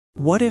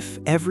What if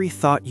every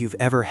thought you've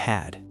ever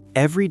had,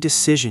 every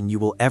decision you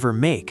will ever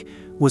make,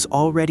 was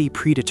already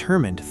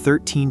predetermined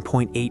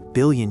 13.8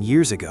 billion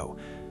years ago?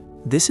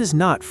 This is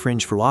not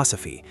fringe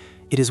philosophy.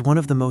 It is one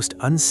of the most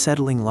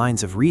unsettling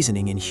lines of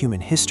reasoning in human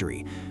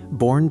history,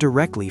 born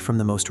directly from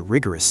the most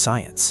rigorous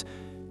science.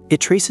 It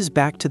traces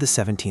back to the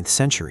 17th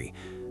century.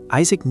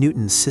 Isaac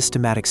Newton's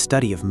systematic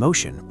study of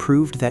motion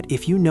proved that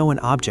if you know an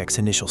object's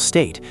initial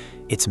state,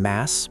 its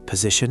mass,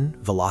 position,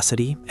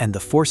 velocity, and the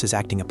forces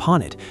acting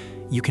upon it,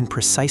 you can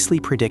precisely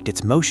predict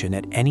its motion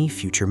at any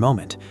future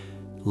moment.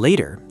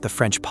 Later, the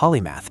French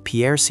polymath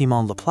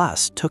Pierre-Simon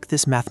Laplace took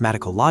this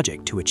mathematical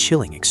logic to a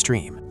chilling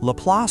extreme.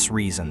 Laplace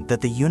reasoned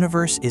that the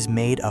universe is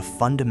made of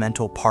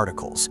fundamental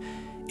particles.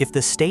 If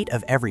the state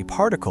of every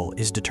particle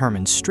is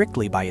determined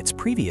strictly by its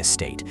previous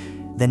state,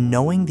 then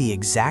knowing the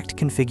exact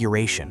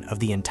configuration of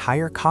the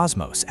entire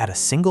cosmos at a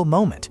single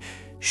moment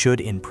should,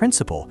 in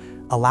principle,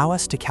 allow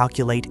us to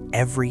calculate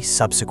every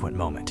subsequent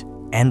moment,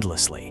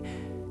 endlessly.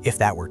 If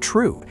that were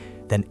true,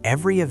 then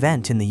every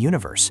event in the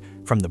universe,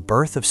 from the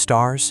birth of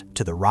stars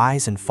to the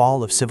rise and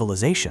fall of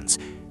civilizations,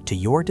 to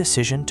your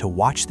decision to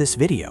watch this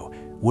video,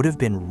 would have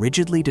been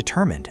rigidly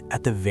determined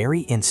at the very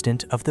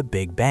instant of the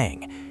Big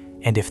Bang.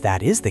 And if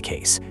that is the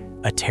case,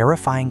 a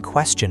terrifying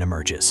question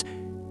emerges.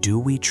 Do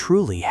we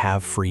truly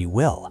have free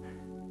will?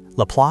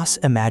 Laplace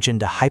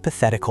imagined a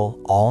hypothetical,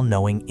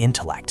 all-knowing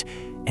intellect,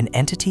 an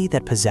entity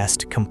that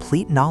possessed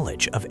complete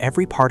knowledge of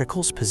every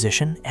particle's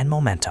position and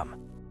momentum.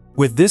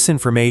 With this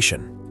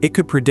information, it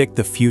could predict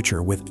the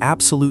future with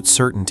absolute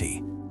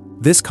certainty.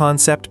 This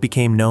concept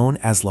became known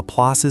as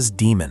Laplace's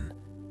demon.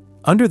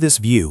 Under this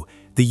view,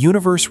 the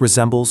universe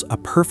resembles a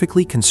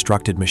perfectly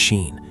constructed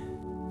machine.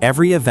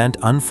 Every event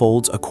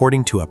unfolds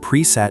according to a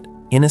preset,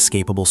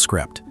 inescapable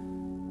script.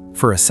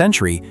 For a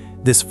century,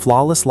 this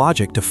flawless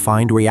logic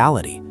defined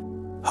reality.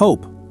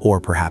 Hope,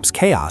 or perhaps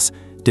chaos,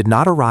 did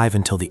not arrive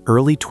until the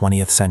early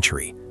 20th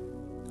century.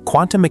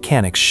 Quantum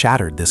mechanics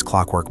shattered this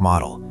clockwork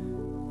model.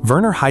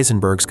 Werner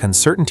Heisenberg's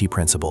uncertainty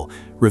principle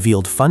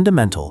revealed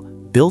fundamental,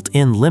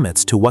 built-in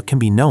limits to what can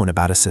be known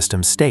about a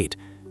system's state,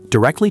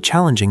 directly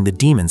challenging the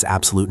demon's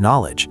absolute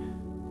knowledge.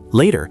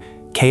 Later,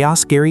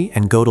 chaos theory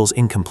and Gödel's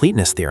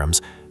incompleteness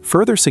theorems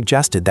further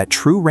suggested that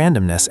true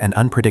randomness and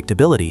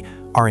unpredictability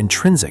are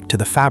intrinsic to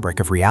the fabric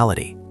of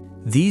reality.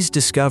 These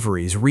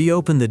discoveries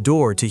reopened the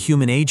door to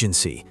human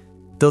agency,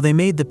 though they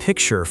made the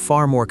picture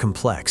far more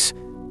complex.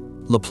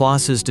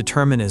 Laplace's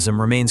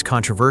determinism remains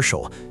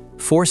controversial,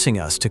 forcing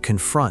us to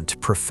confront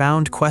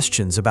profound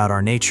questions about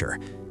our nature.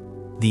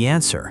 The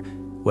answer,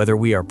 whether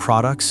we are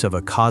products of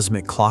a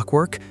cosmic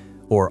clockwork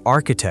or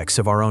architects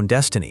of our own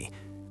destiny,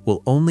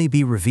 will only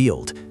be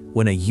revealed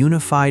when a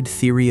unified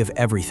theory of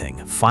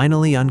everything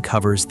finally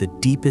uncovers the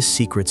deepest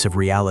secrets of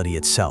reality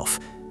itself.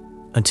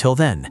 Until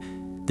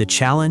then, the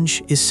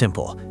challenge is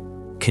simple.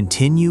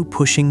 Continue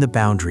pushing the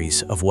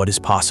boundaries of what is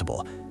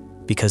possible,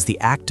 because the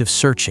act of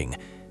searching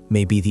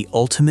may be the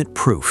ultimate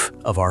proof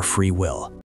of our free will.